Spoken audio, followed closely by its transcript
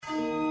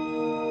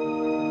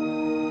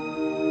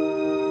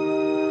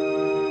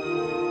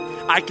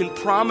I can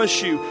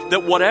promise you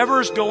that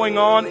whatever is going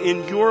on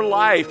in your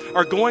life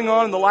or going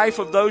on in the life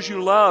of those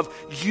you love,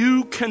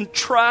 you can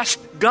trust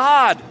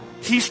God.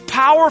 He's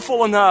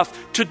powerful enough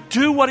to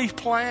do what He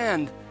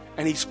planned,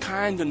 and He's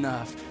kind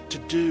enough to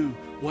do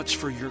what's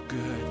for your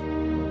good.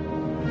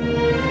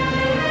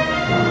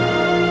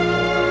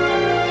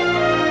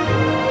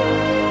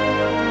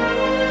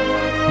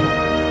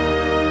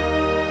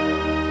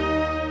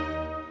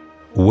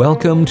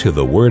 Welcome to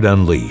The Word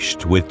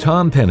Unleashed with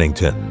Tom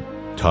Pennington.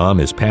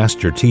 Tom is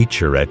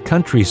pastor-teacher at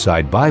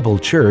Countryside Bible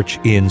Church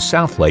in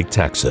Southlake,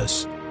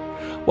 Texas.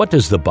 What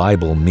does the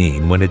Bible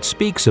mean when it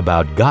speaks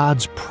about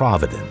God's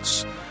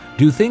providence?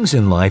 Do things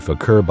in life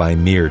occur by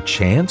mere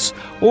chance,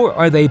 or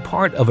are they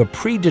part of a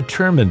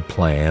predetermined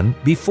plan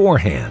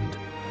beforehand?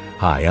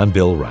 Hi, I'm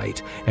Bill Wright,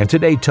 and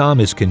today Tom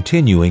is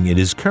continuing in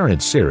his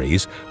current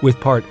series with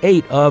Part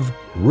 8 of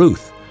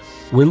Ruth.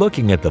 We're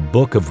looking at the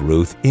book of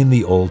Ruth in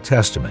the Old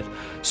Testament,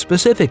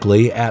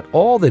 specifically at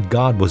all that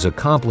God was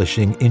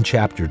accomplishing in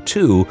chapter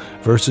 2,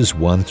 verses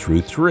 1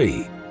 through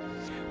 3.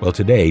 Well,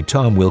 today,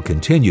 Tom will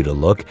continue to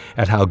look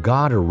at how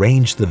God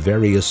arranged the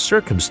various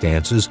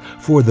circumstances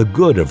for the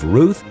good of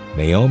Ruth,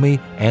 Naomi,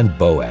 and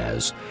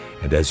Boaz.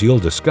 And as you'll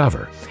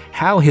discover,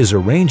 how His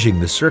arranging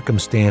the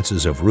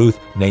circumstances of Ruth,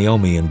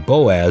 Naomi, and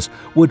Boaz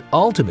would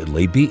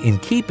ultimately be in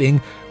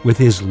keeping with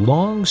His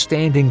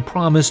long-standing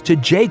promise to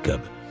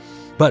Jacob.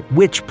 But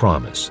which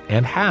promise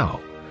and how?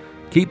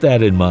 Keep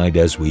that in mind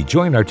as we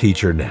join our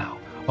teacher now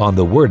on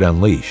The Word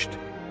Unleashed.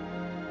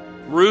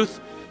 Ruth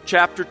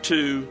chapter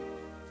 2,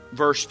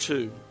 verse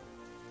 2.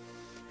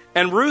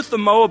 And Ruth the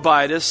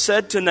Moabitess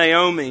said to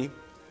Naomi,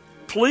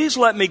 "Please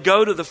let me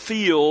go to the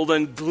field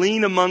and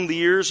glean among the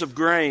ears of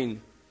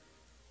grain."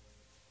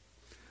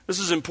 This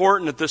is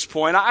important at this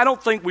point. I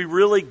don't think we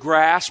really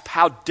grasp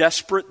how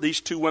desperate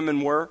these two women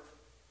were.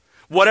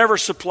 Whatever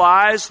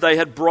supplies they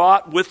had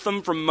brought with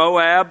them from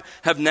Moab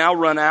have now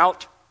run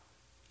out.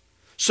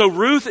 So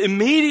Ruth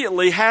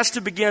immediately has to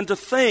begin to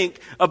think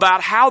about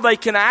how they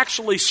can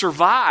actually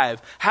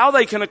survive, how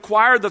they can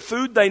acquire the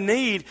food they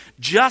need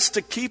just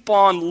to keep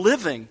on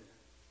living.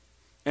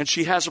 And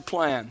she has a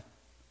plan.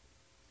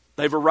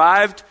 They've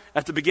arrived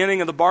at the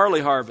beginning of the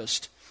barley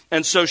harvest.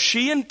 And so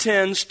she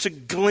intends to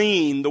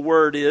glean, the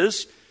word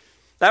is.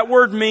 That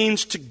word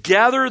means to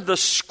gather the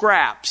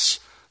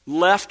scraps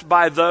left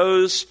by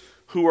those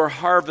who are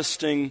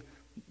harvesting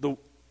the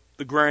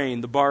grain,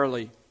 the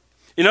barley.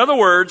 In other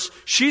words,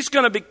 she's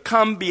going to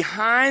come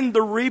behind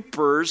the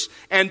reapers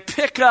and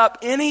pick up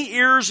any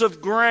ears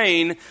of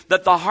grain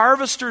that the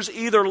harvesters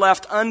either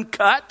left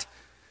uncut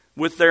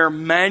with their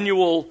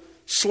manual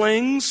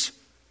slings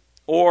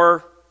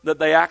or that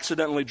they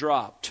accidentally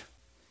dropped.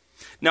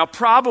 Now,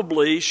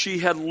 probably she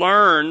had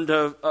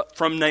learned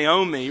from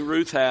Naomi,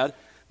 Ruth had,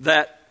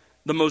 that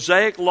the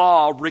Mosaic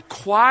law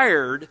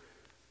required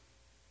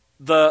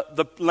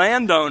the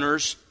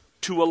landowners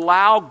to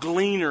allow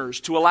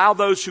gleaners, to allow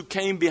those who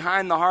came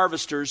behind the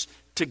harvesters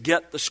to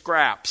get the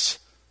scraps.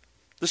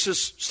 This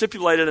is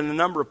stipulated in a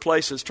number of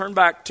places. Turn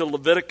back to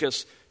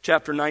Leviticus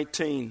chapter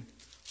 19.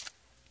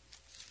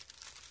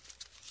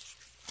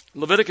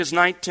 Leviticus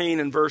 19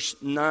 and verse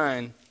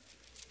 9.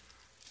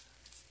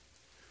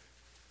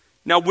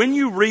 Now when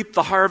you reap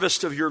the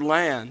harvest of your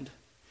land,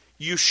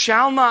 you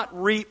shall not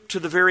reap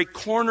to the very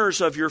corners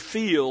of your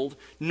field,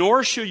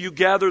 nor shall you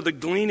gather the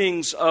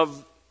gleanings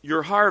of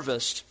your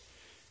harvest,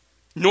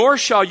 nor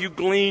shall you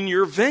glean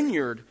your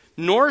vineyard,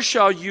 nor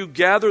shall you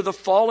gather the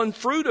fallen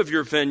fruit of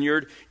your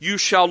vineyard. You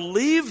shall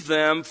leave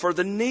them for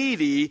the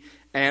needy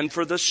and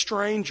for the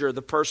stranger,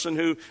 the person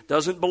who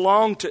doesn't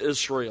belong to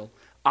Israel.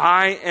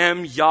 I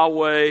am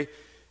Yahweh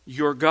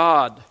your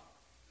God.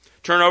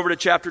 Turn over to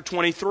chapter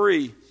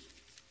 23.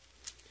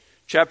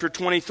 Chapter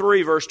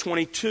 23, verse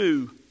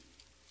 22.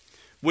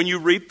 When you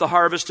reap the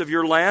harvest of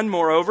your land,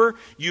 moreover,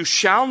 you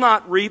shall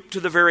not reap to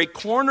the very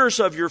corners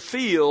of your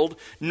field,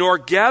 nor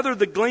gather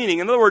the gleaning.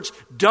 In other words,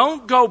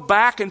 don't go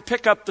back and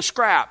pick up the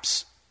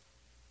scraps.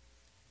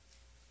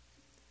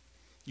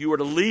 You are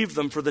to leave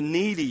them for the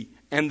needy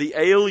and the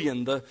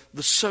alien, the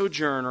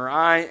sojourner.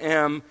 I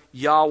am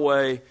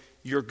Yahweh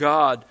your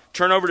God.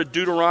 Turn over to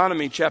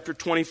Deuteronomy chapter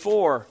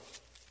 24.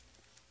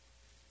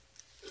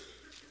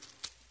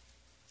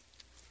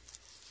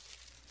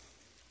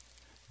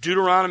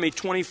 Deuteronomy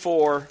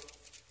 24,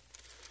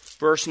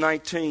 verse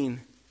 19.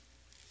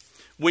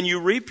 When you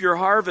reap your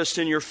harvest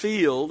in your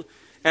field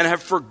and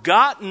have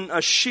forgotten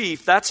a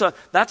sheaf, that's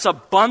a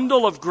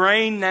bundle of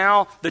grain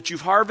now that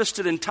you've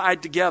harvested and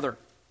tied together.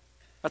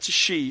 That's a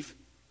sheaf.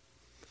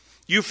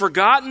 You've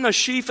forgotten a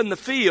sheaf in the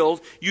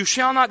field, you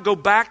shall not go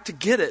back to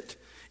get it.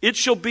 It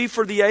shall be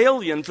for the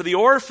alien, for the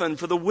orphan,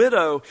 for the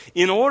widow,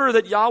 in order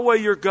that Yahweh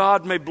your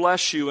God may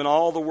bless you in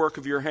all the work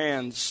of your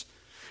hands.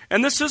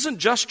 And this isn't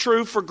just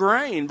true for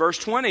grain. Verse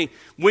 20,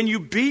 when you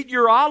beat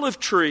your olive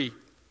tree,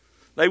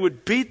 they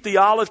would beat the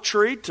olive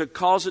tree to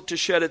cause it to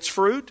shed its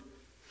fruit.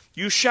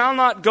 You shall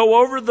not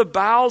go over the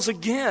boughs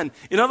again.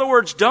 In other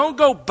words, don't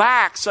go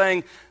back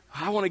saying,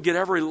 I want to get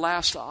every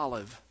last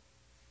olive.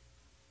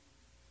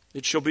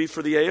 It shall be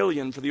for the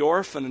alien, for the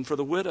orphan, and for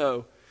the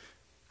widow.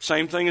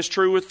 Same thing is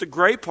true with the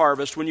grape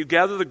harvest. When you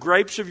gather the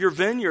grapes of your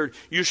vineyard,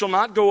 you shall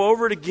not go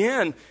over it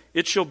again.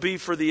 It shall be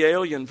for the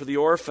alien, for the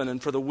orphan,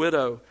 and for the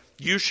widow.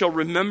 You shall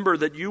remember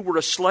that you were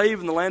a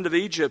slave in the land of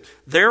Egypt.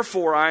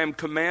 Therefore, I am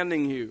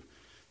commanding you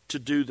to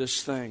do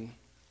this thing.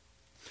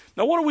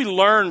 Now, what do we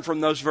learn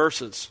from those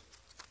verses?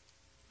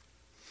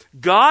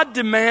 God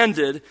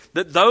demanded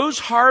that those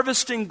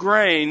harvesting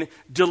grain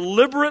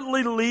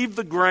deliberately leave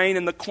the grain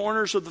in the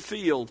corners of the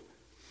field.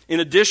 In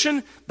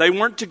addition, they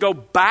weren't to go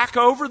back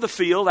over the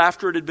field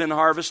after it had been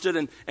harvested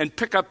and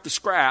pick up the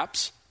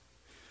scraps.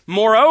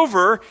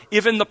 Moreover,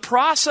 if in the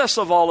process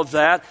of all of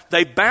that,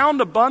 they bound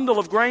a bundle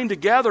of grain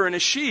together in a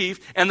sheaf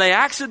and they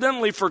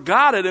accidentally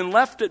forgot it and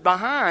left it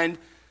behind,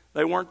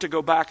 they weren't to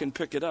go back and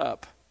pick it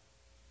up.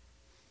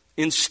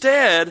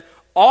 Instead,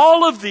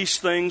 all of these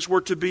things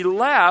were to be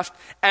left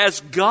as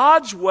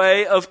God's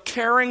way of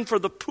caring for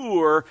the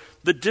poor,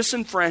 the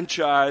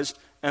disenfranchised,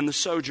 and the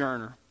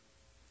sojourner.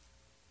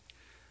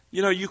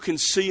 You know, you can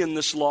see in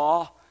this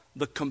law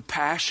the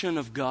compassion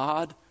of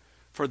God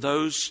for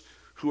those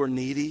who are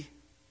needy.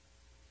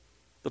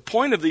 The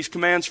point of these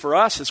commands for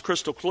us is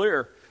crystal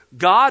clear.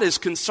 God is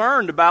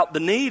concerned about the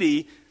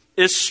needy,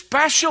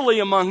 especially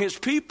among His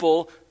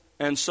people,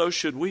 and so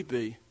should we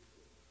be.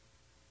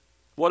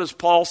 What does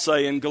Paul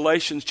say in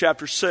Galatians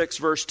chapter 6,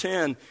 verse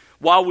 10?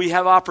 While we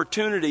have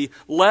opportunity,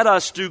 let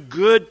us do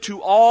good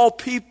to all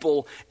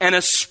people, and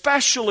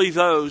especially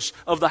those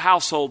of the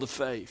household of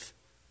faith.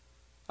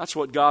 That's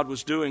what God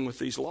was doing with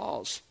these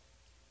laws.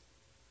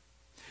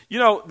 You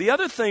know, the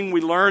other thing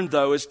we learned,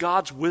 though, is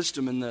God's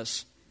wisdom in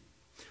this.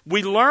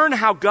 We learn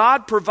how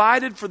God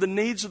provided for the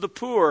needs of the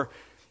poor,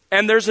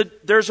 and there's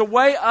a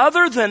way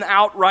other than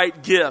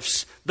outright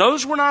gifts.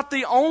 Those were not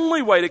the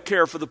only way to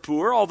care for the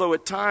poor, although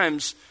at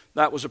times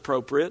that was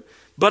appropriate.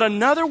 But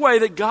another way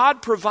that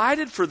God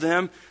provided for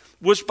them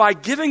was by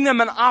giving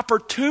them an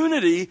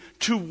opportunity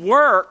to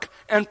work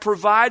and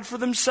provide for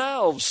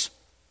themselves.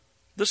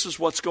 This is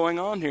what's going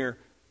on here.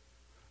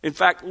 In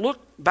fact, look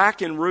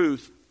back in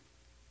Ruth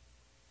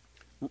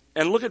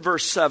and look at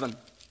verse 7.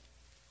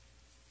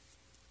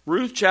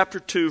 Ruth chapter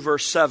 2,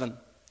 verse 7.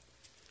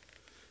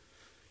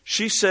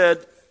 She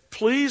said,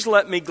 "Please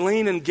let me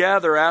glean and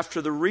gather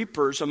after the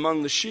reapers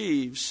among the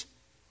sheaves."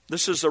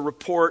 This is a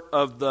report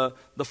of the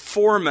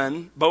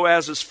foreman,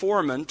 Boaz's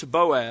foreman, to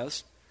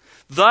Boaz.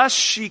 "Thus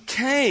she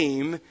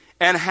came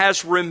and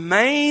has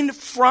remained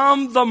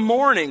from the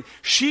morning."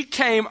 She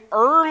came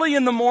early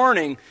in the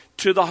morning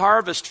to the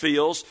harvest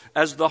fields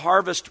as the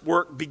harvest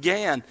work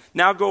began.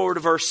 Now go over to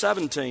verse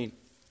 17.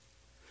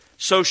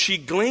 "So she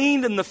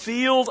gleaned in the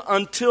field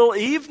until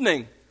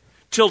evening,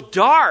 till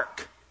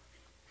dark.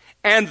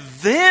 And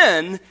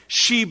then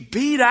she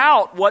beat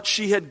out what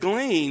she had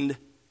gleaned,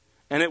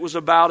 and it was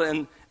about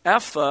an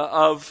ephah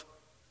of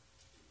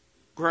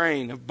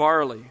grain, of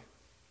barley,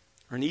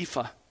 or an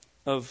ephah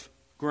of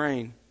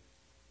grain."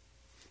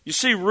 You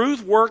see,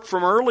 Ruth worked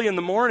from early in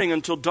the morning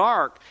until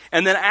dark.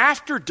 And then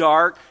after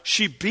dark,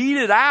 she beat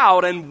it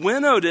out and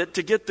winnowed it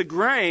to get the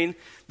grain.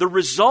 The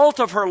result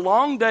of her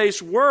long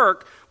day's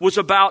work was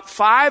about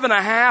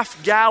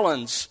 5.5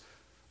 gallons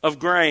of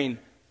grain.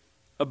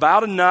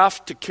 About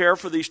enough to care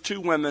for these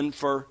two women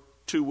for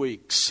 2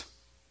 weeks.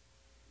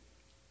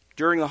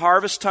 During the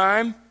harvest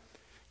time,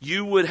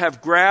 you would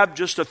have grabbed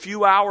just a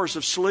few hours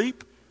of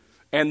sleep,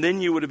 and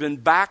then you would have been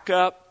back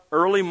up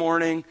early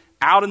morning,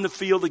 out in the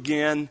field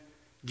again,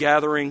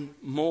 gathering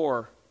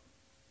more.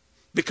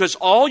 Because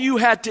all you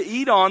had to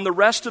eat on the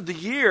rest of the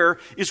year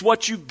is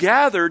what you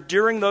gathered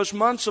during those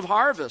months of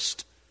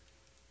harvest.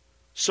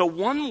 So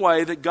one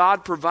way that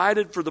God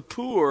provided for the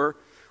poor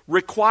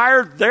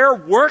required their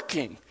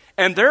working,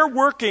 and they're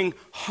working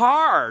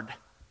hard.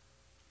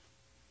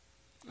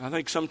 I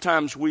think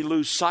sometimes we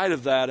lose sight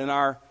of that in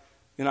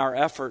our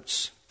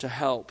efforts to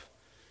help.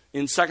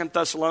 In 2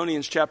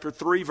 Thessalonians chapter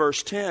 3,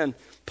 verse 10,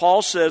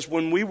 Paul says,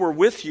 "When we were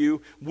with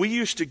you, we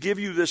used to give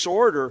you this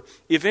order.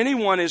 If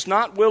anyone is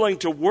not willing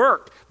to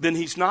work, then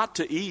he's not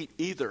to eat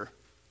either."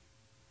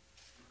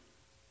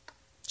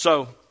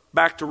 So,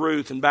 back to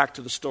Ruth and back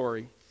to the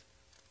story.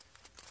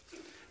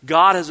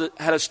 God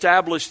had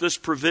established this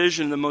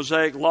provision in the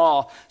Mosaic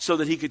law so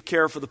that He could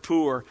care for the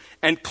poor.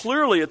 And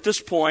clearly at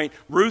this point,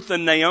 Ruth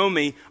and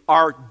Naomi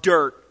are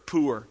dirt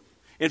poor.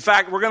 In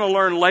fact, we're going to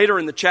learn later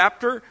in the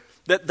chapter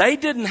that they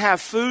didn't have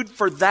food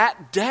for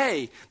that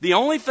day. The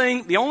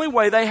only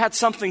way they had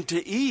something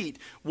to eat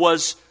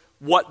was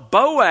what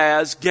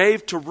Boaz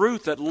gave to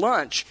Ruth at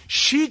lunch.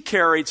 She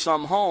carried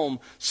some home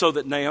so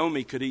that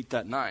Naomi could eat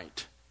that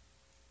night.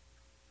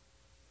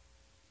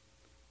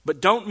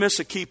 But don't miss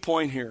a key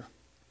point here.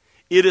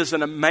 It is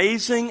an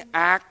amazing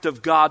act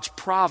of God's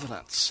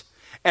providence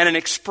and an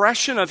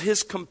expression of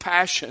His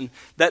compassion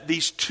that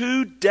these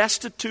two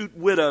destitute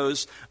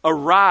widows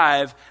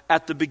arrive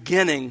at the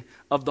beginning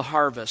of the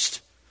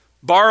harvest.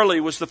 Barley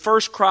was the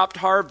first crop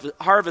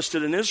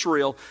harvested in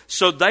Israel,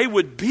 so they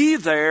would be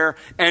there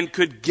and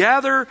could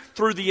gather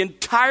through the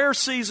entire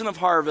season of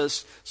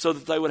harvest so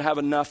that they would have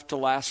enough to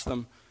last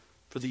them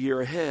for the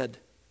year ahead.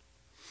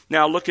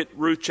 Now look at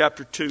Ruth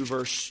chapter 2,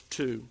 verse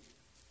 2.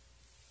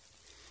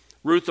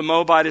 Ruth the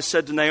Moabitess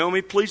said to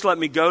Naomi, "Please let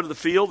me go to the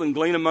field and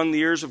glean among the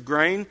ears of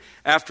grain,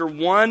 after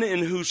one in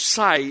whose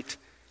sight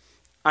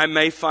I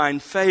may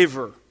find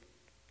favor."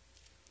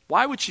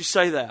 Why would she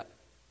say that?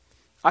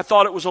 I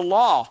thought it was a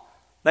law.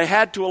 They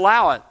had to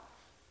allow it.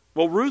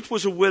 Well, Ruth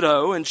was a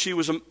widow, and she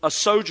was a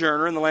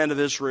sojourner in the land of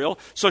Israel,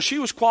 so she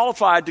was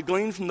qualified to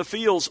glean from the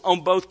fields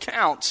on both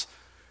counts.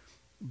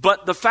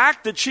 But the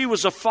fact that she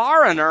was a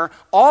foreigner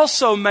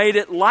also made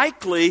it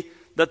likely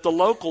that the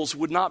locals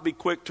would not be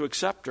quick to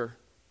accept her.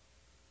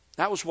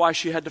 That was why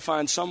she had to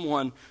find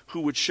someone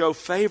who would show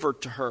favor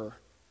to her.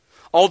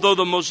 Although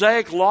the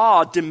Mosaic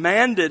law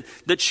demanded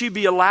that she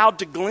be allowed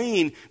to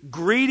glean,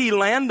 greedy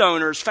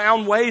landowners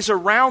found ways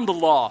around the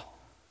law.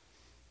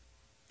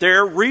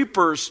 Their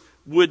reapers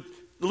would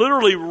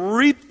literally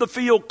reap the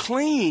field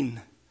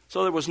clean,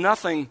 so there was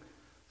nothing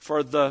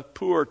for the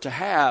poor to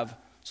have,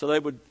 so they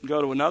would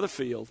go to another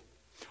field.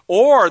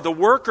 Or the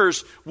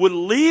workers would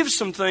leave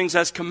some things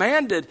as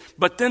commanded,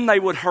 but then they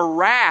would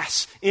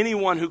harass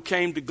anyone who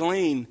came to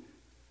glean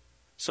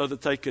so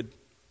that they could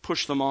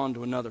push them on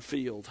to another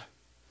field,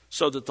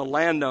 so that the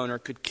landowner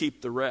could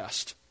keep the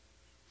rest.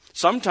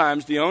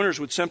 Sometimes the owners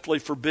would simply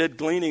forbid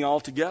gleaning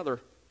altogether.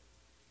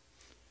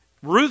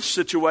 Ruth's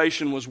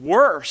situation was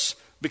worse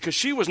because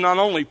she was not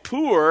only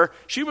poor,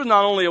 she was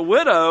not only a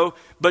widow,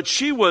 but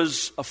she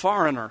was a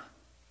foreigner.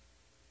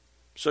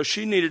 So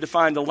she needed to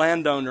find a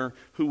landowner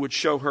who would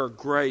show her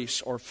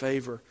grace or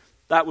favor.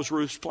 That was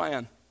Ruth's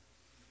plan.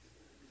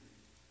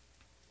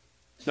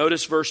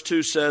 Notice verse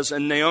 2 says,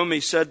 "And Naomi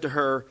said to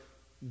her,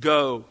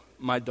 'Go,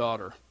 my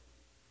daughter.'"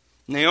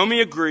 Naomi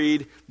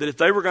agreed that if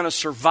they were going to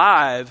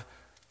survive,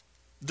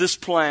 this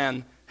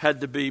plan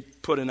had to be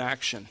put in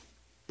action.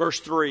 Verse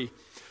 3,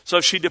 "So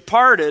she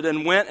departed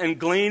and went and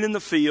gleaned in the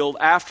field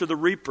after the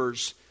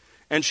reapers,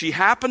 and she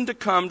happened to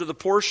come to the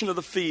portion of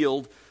the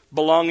field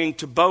belonging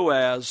to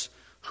Boaz,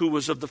 who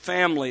was of the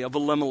family of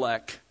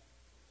Elimelech."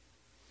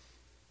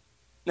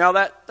 Now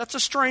that's a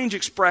strange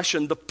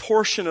expression, the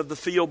portion of the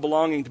field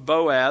belonging to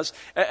Boaz.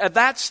 At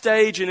that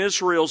stage in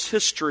Israel's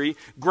history,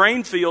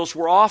 grain fields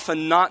were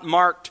often not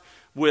marked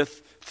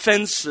with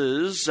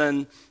fences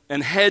and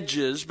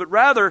hedges, but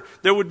rather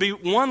there would be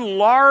one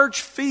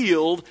large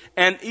field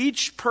and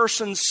each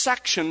person's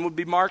section would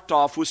be marked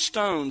off with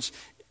stones.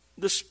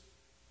 This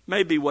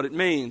may be what it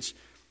means.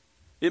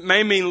 It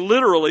may mean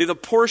literally the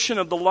portion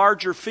of the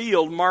larger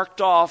field marked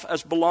off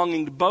as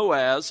belonging to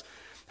Boaz.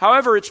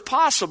 However, it's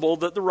possible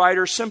that the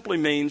writer simply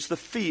means the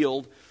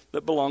field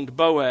that belonged to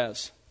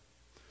Boaz.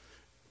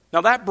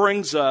 Now that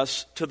brings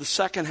us to the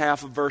second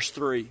half of verse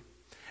 3.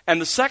 And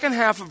the second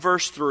half of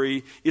verse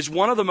 3 is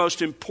one of the most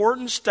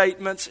important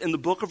statements in the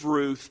book of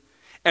Ruth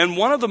and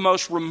one of the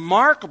most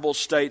remarkable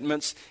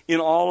statements in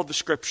all of the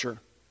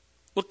Scripture.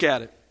 Look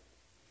at it.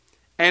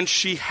 "And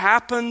she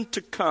happened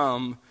to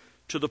come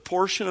to the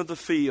portion of the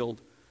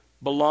field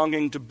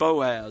belonging to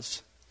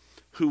Boaz,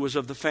 who was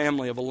of the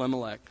family of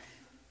Elimelech."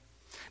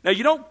 Now,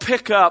 you don't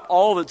pick up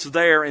all that's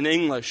there in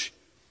English.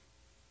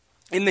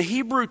 In the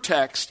Hebrew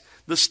text,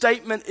 the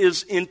statement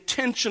is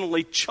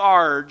intentionally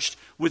charged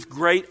with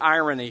great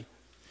irony.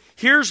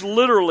 Here's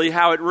literally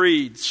how it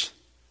reads.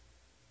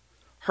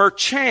 "Her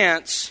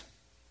chance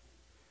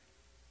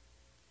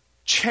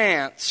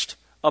chanced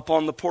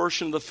upon the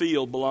portion of the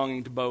field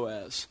belonging to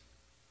Boaz."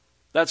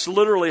 That's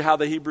literally how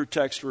the Hebrew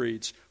text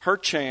reads. Her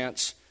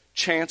chance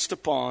chanced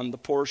upon the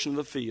portion of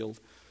the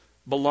field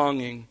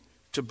belonging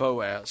to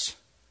Boaz.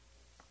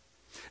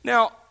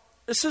 Now,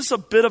 this is a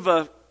bit of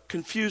a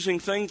confusing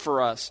thing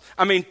for us.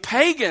 I mean,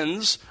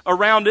 pagans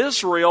around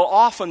Israel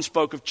often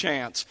spoke of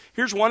chance.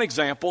 Here's one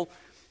example.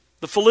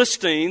 The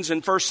Philistines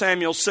in 1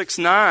 Samuel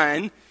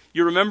 6:9,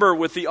 you remember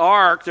with the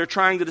ark, they're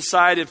trying to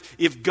decide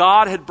if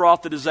God had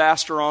brought the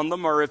disaster on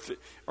them or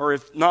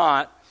if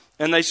not.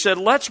 And they said,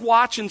 "Let's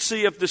watch and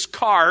see if this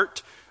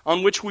cart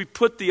on which we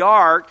put the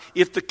ark,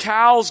 if the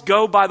cows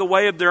go by the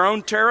way of their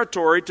own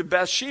territory to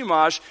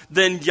Beth-Shemesh,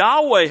 then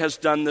Yahweh has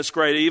done this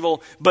great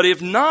evil. But if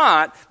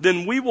not,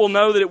 then we will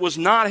know that it was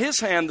not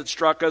his hand that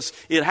struck us.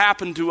 It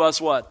happened to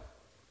us," what?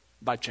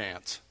 By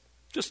chance.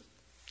 Just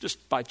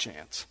by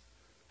chance.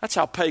 That's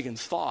how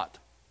pagans thought.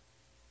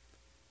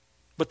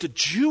 But the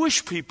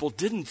Jewish people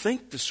didn't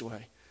think this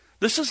way.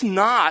 This is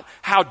not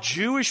how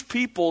Jewish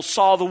people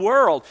saw the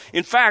world.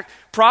 In fact,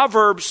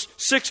 Proverbs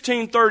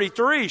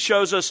 16:33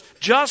 shows us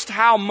just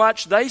how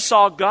much they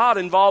saw God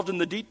involved in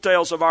the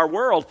details of our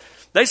world.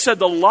 They said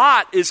the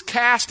lot is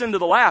cast into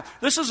the lap.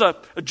 This is a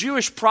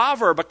Jewish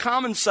proverb, a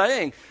common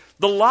saying.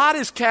 The lot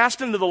is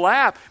cast into the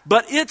lap,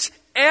 but its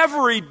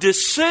every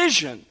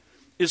decision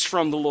is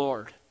from the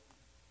Lord.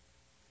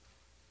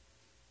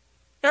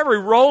 Every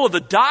roll of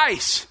the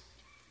dice,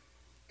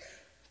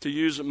 to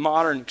use a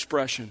modern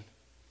expression,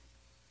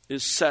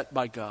 is set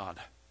by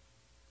God.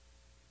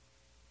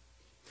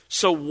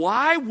 So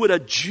why would a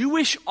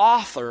Jewish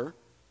author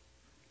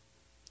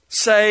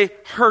say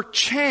her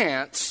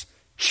chance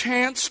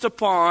chanced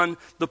upon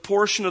the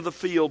portion of the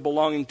field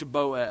belonging to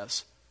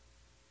Boaz?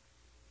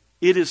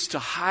 It is to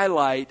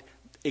highlight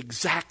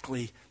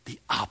exactly the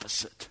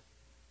opposite.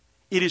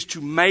 It is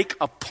to make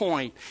a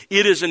point.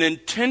 It is an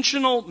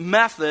intentional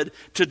method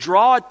to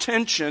draw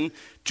attention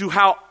to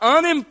how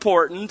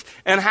unimportant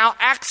and how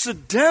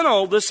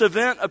accidental this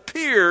event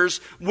appears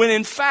when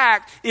in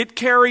fact it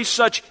carries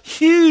such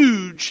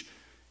huge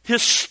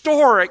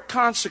historic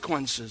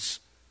consequences.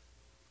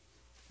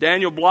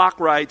 Daniel Block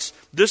writes,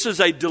 "This is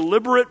a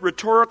deliberate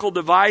rhetorical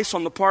device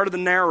on the part of the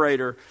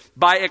narrator.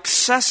 By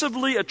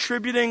excessively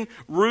attributing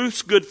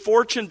Ruth's good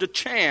fortune to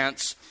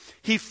chance,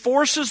 he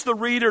forces the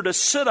reader to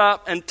sit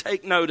up and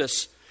take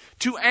notice,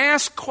 to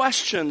ask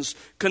questions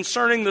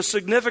concerning the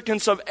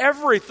significance of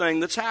everything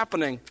that's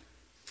happening."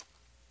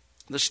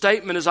 The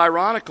statement is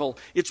ironical.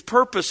 Its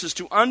purpose is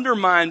to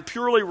undermine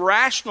purely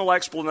rational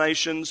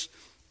explanations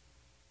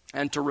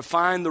and to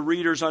refine the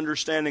reader's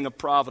understanding of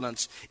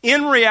providence.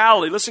 In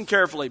reality, listen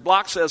carefully,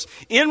 Block says,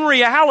 in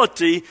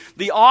reality,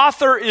 the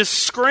author is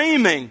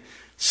screaming,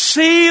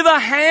 "See the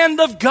hand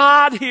of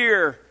God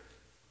here."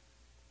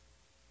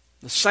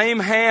 The same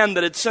hand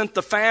that had sent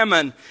the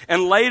famine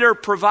and later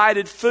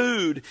provided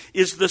food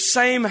is the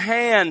same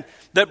hand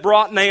that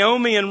brought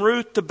Naomi and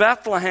Ruth to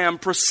Bethlehem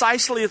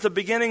precisely at the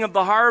beginning of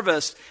the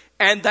harvest.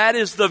 And that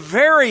is the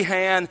very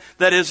hand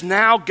that has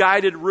now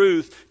guided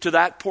Ruth to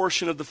that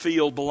portion of the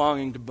field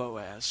belonging to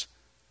Boaz.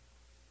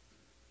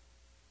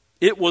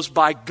 It was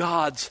by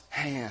God's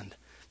hand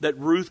that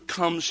Ruth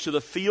comes to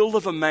the field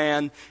of a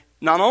man,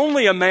 not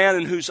only a man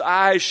in whose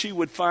eyes she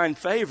would find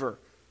favor,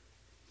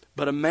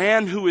 but a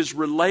man who is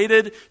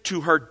related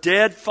to her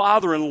dead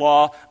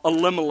father-in-law,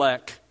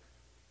 Elimelech.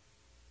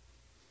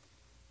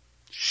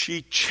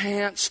 She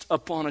chanced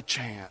upon a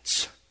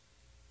chance.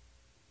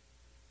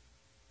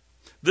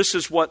 This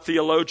is what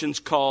theologians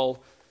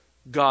call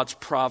God's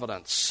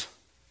providence.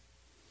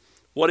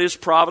 What is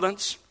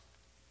providence?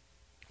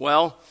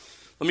 Well,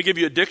 let me give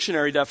you a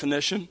dictionary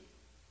definition.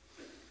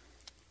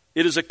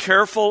 It is a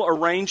careful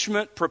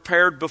arrangement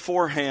prepared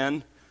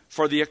beforehand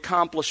for the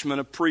accomplishment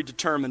of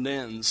predetermined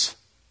ends.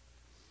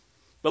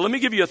 But let me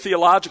give you a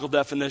theological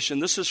definition.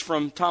 This is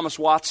from Thomas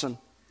Watson.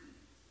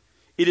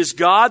 It is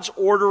God's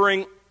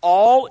ordering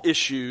all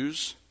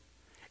issues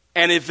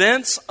and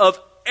events of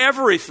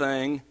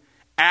everything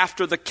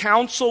after the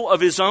counsel of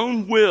His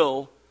own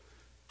will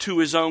to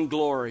His own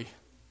glory.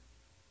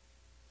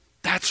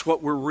 That's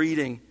what we're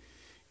reading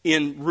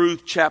in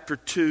Ruth chapter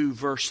 2,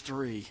 verse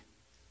 3.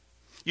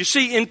 You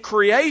see, in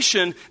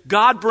creation,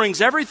 God brings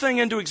everything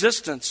into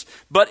existence.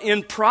 But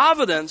in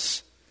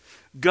providence,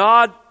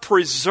 God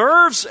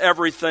preserves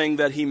everything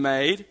that He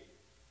made.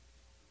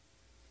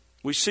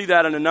 We see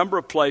that in a number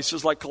of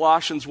places, like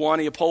Colossians 1,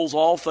 He upholds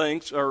all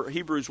things, or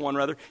Hebrews 1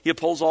 rather, He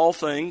upholds all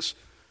things.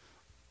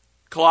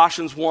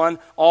 Colossians 1,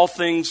 all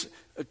things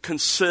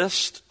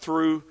consist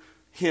through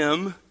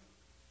Him,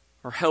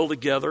 are held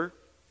together.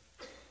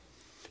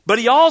 But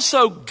He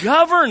also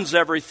governs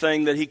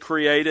everything that He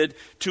created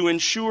to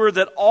ensure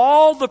that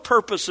all the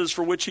purposes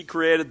for which He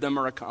created them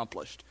are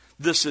accomplished.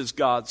 This is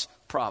God's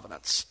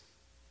providence.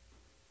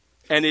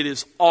 And it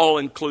is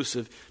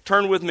all-inclusive.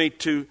 Turn with me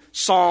to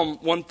Psalm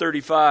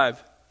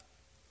 135.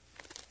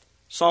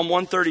 Psalm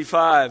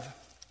 135.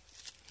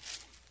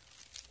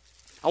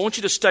 I want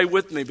you to stay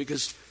with me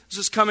because this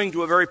is coming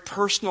to a very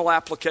personal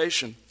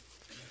application.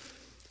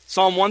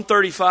 Psalm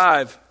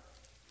 135,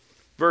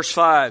 verse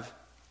 5.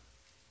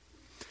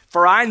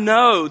 "For I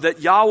know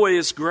that Yahweh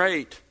is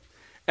great,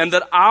 and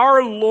that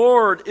our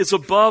Lord is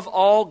above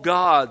all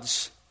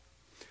gods.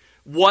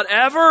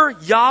 Whatever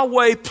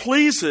Yahweh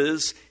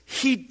pleases,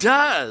 He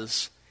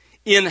does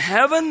in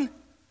heaven,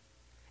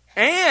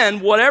 and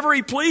whatever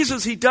He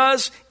pleases, He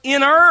does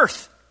in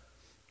earth,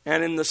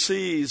 and in the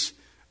seas,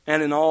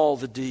 and in all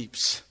the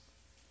deeps."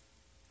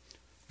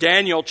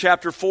 Daniel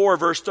chapter 4,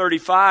 verse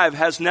 35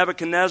 has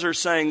Nebuchadnezzar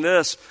saying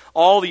this,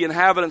 "All the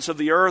inhabitants of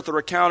the earth are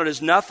accounted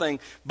as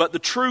nothing, but the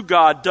true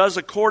God does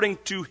according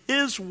to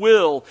His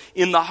will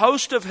in the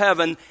host of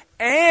heaven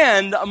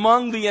and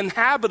among the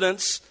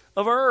inhabitants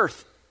of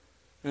earth.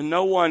 And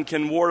no one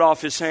can ward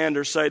off His hand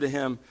or say to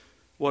Him,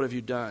 'What have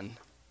you done?'"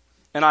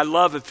 And I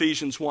love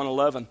Ephesians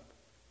 1:11.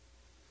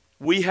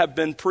 "We have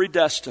been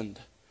predestined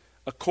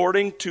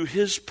according to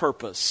His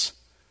purpose,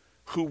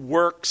 who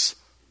works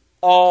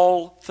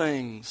all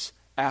things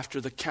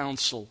after the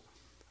counsel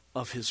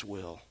of His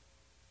will."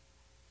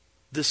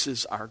 This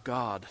is our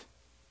God.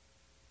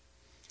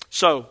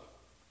 So,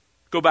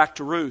 go back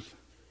to Ruth.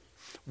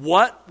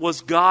 What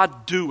was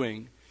God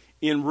doing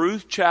in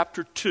Ruth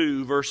chapter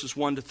 2, verses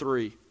 1 to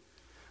 3?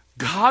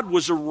 God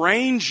was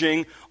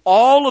arranging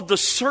all of the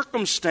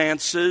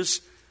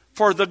circumstances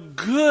for the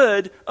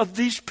good of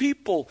these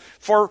people,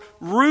 for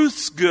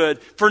Ruth's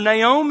good, for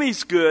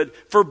Naomi's good,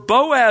 for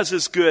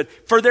Boaz's good,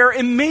 for their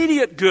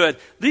immediate good.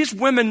 These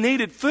women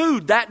needed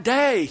food that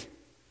day,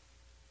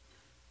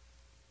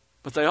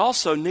 but they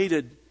also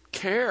needed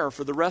care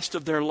for the rest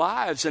of their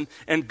lives,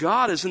 and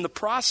God is in the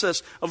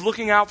process of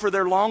looking out for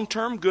their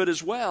long-term good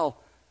as well.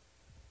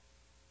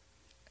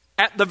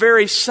 At the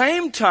very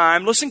same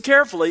time, listen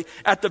carefully,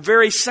 at the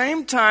very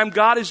same time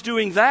God is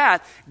doing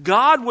that,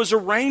 God was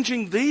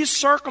arranging these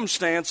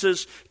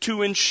circumstances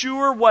to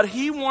ensure what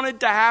He wanted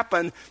to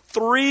happen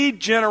 3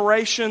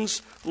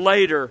 generations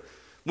later,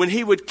 when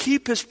He would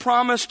keep His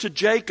promise to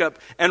Jacob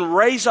and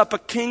raise up a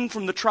king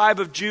from the tribe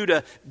of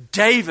Judah,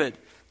 David,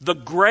 the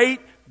great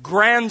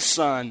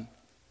grandson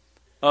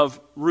of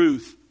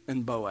Ruth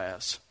and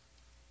Boaz.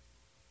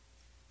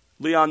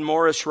 Leon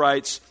Morris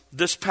writes,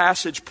 this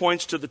passage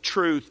points to the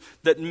truth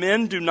that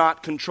men do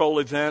not control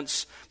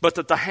events, but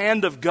that the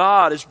hand of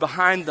God is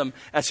behind them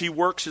as He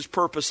works His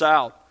purpose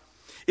out.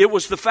 It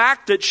was the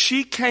fact that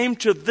she came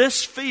to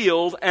this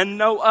field and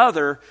no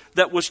other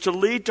that was to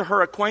lead to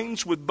her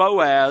acquaintance with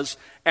Boaz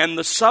and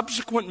the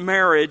subsequent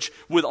marriage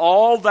with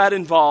all that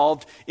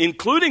involved,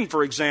 including,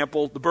 for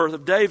example, the birth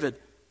of David.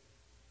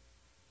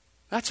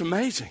 That's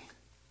amazing.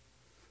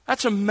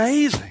 That's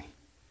amazing.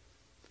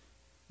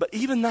 But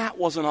even that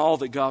wasn't all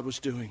that God was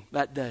doing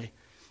that day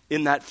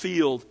in that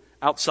field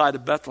outside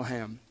of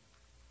Bethlehem.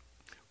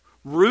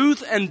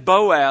 Ruth and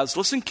Boaz,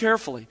 listen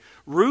carefully,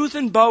 Ruth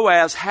and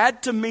Boaz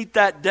had to meet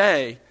that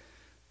day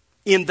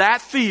in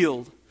that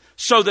field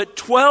so that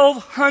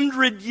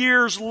 1,200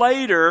 years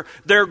later,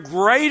 their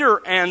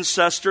greater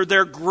ancestor,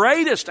 their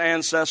greatest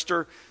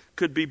ancestor,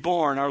 could be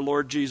born, our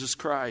Lord Jesus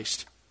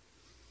Christ.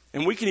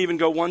 And we can even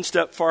go one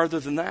step farther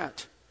than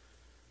that.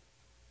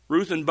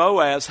 Ruth and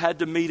Boaz had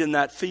to meet in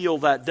that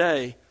field that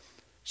day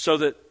so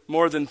that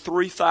more than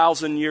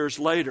 3,000 years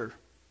later,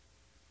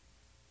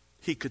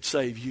 He could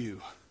save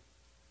you.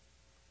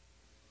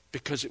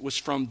 Because it was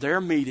from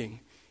their meeting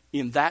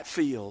in that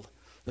field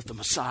that the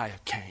Messiah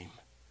came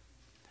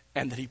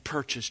and that He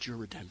purchased your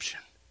redemption.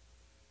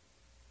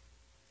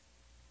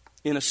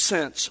 In a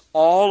sense,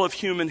 all of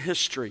human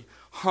history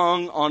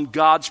hung on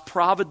God's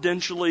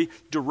providentially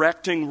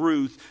directing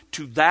Ruth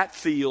to that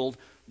field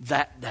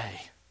that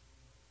day.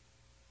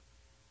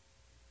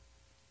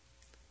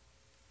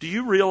 Do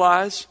you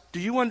realize, do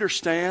you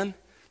understand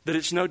that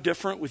it's no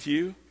different with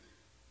you?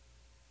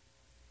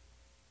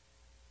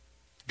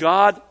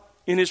 God,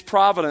 in His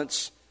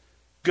providence,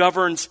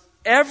 governs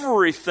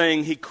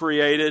everything He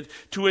created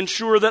to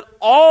ensure that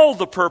all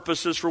the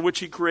purposes for which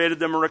He created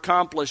them are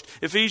accomplished.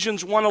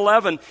 Ephesians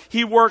 1:11,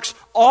 He works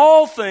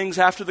all things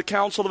after the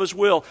counsel of His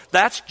will.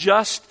 That's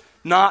just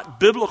not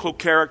biblical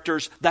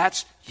characters.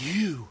 That's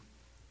you.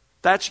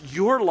 That's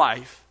your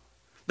life.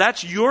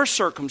 That's your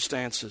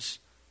circumstances.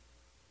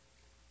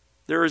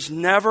 There is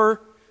never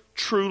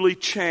truly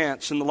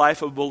chance in the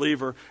life of a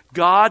believer.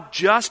 God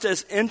just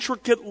as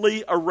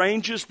intricately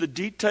arranges the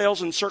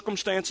details and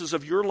circumstances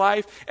of your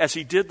life as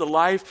He did the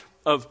life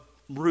of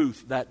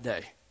Ruth that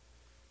day.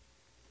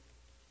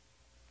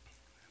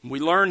 We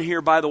learn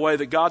here, by the way,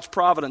 that God's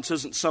providence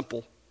isn't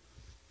simple.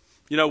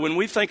 You know, when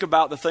we think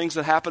about the things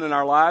that happen in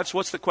our lives,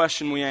 what's the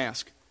question we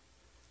ask?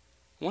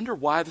 I wonder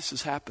why this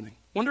is happening.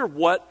 I wonder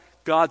what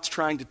God's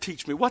trying to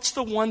teach me. What's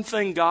the one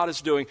thing God is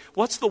doing?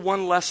 What's the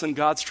one lesson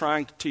God's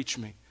trying to teach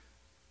me?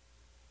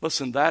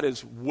 Listen, that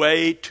is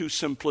way too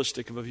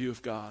simplistic of a view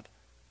of God.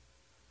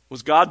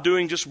 Was God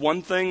doing just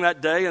one thing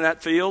that day in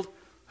that field?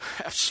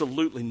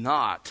 Absolutely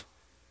not.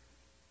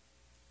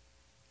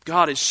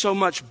 God is so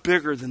much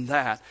bigger than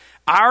that.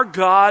 Our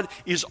God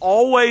is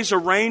always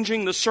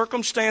arranging the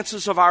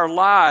circumstances of our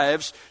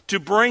lives to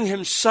bring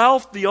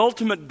Himself the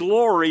ultimate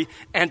glory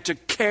and to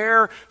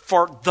care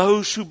for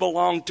those who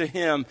belong to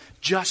Him,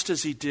 just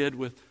as He did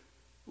with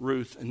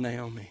Ruth and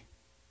Naomi.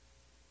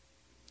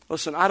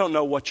 Listen, I don't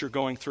know what you're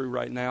going through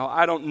right now.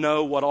 I don't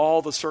know what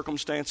all the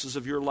circumstances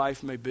of your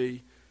life may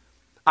be.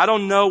 I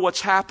don't know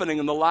what's happening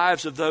in the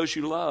lives of those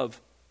you love.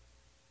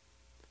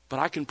 But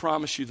I can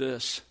promise you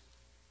this.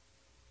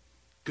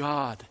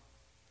 God,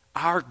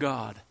 our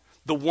God,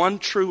 the one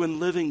true and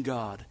living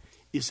God,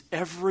 is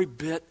every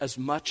bit as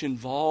much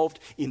involved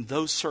in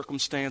those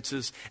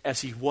circumstances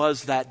as He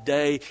was that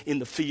day in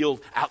the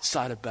field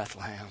outside of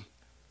Bethlehem.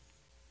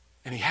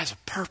 And He has a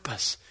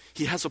purpose.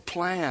 He has a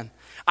plan.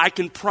 I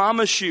can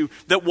promise you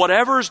that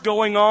whatever is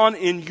going on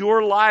in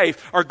your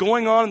life or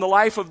going on in the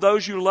life of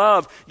those you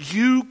love,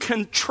 you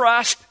can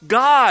trust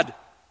God.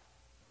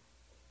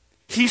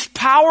 He's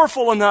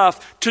powerful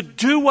enough to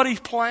do what He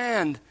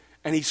planned,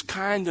 and He's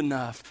kind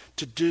enough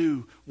to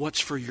do what's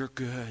for your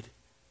good.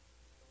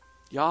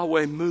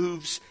 Yahweh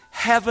moves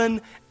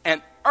heaven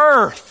and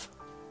earth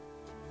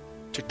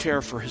to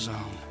care for His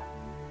own.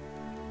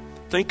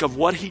 Think of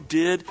what He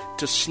did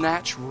to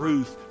snatch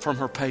Ruth from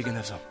her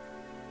paganism.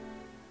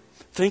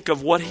 Think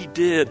of what He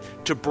did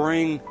to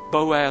bring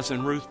Boaz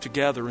and Ruth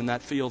together in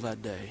that field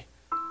that day.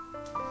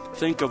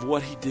 Think of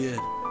what He did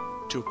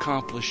to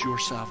accomplish your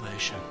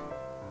salvation.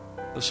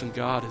 Listen,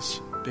 God is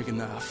big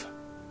enough.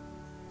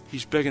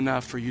 He's big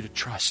enough for you to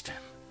trust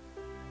Him.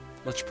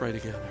 Let's pray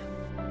together.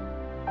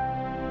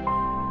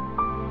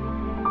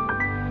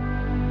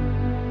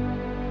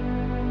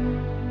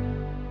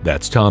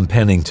 That's Tom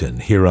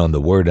Pennington here on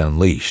The Word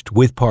Unleashed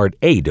with part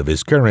 8 of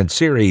his current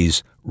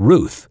series,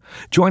 Ruth.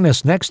 Join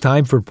us next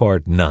time for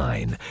Part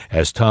 9,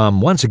 as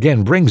Tom once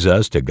again brings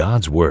us to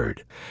God's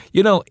Word.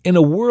 You know, in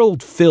a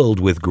world filled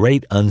with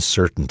great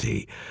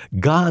uncertainty,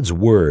 God's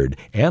Word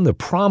and the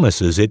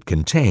promises it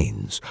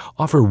contains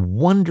offer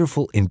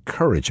wonderful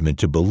encouragement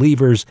to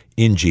believers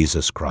in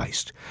Jesus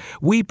Christ.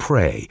 We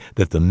pray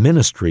that the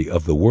ministry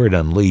of the Word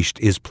Unleashed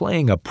is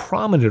playing a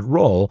prominent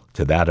role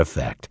to that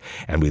effect,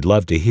 and we'd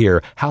love to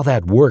hear how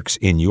that works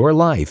in your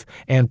life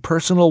and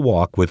personal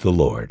walk with the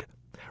Lord.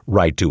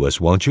 Write to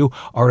us, won't you?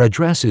 Our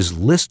address is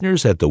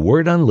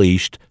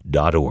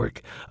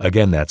listeners@thewordunleashed.org.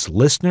 Again, that's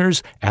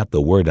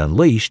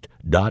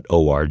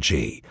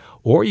listeners@thewordunleashed.org.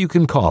 Or you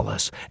can call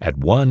us at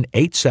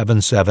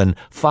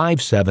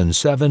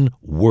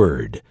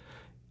 1-877-577-WORD.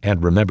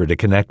 And remember to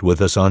connect with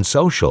us on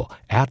social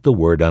 @The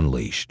Word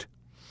Unleashed.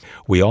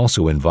 We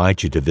also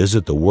invite you to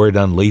visit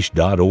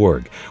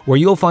thewordunleashed.org, where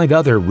you'll find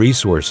other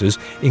resources,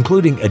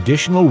 including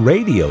additional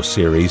radio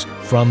series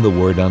from The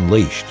Word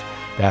Unleashed.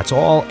 That's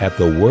all at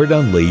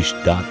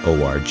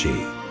thewordunleashed.org.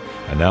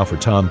 And now for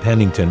Tom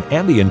Pennington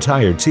and the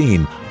entire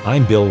team,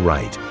 I'm Bill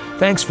Wright.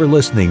 Thanks for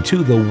listening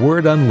to The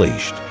Word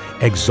Unleashed,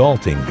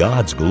 exalting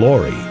God's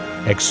glory,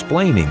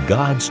 explaining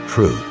God's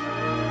truth.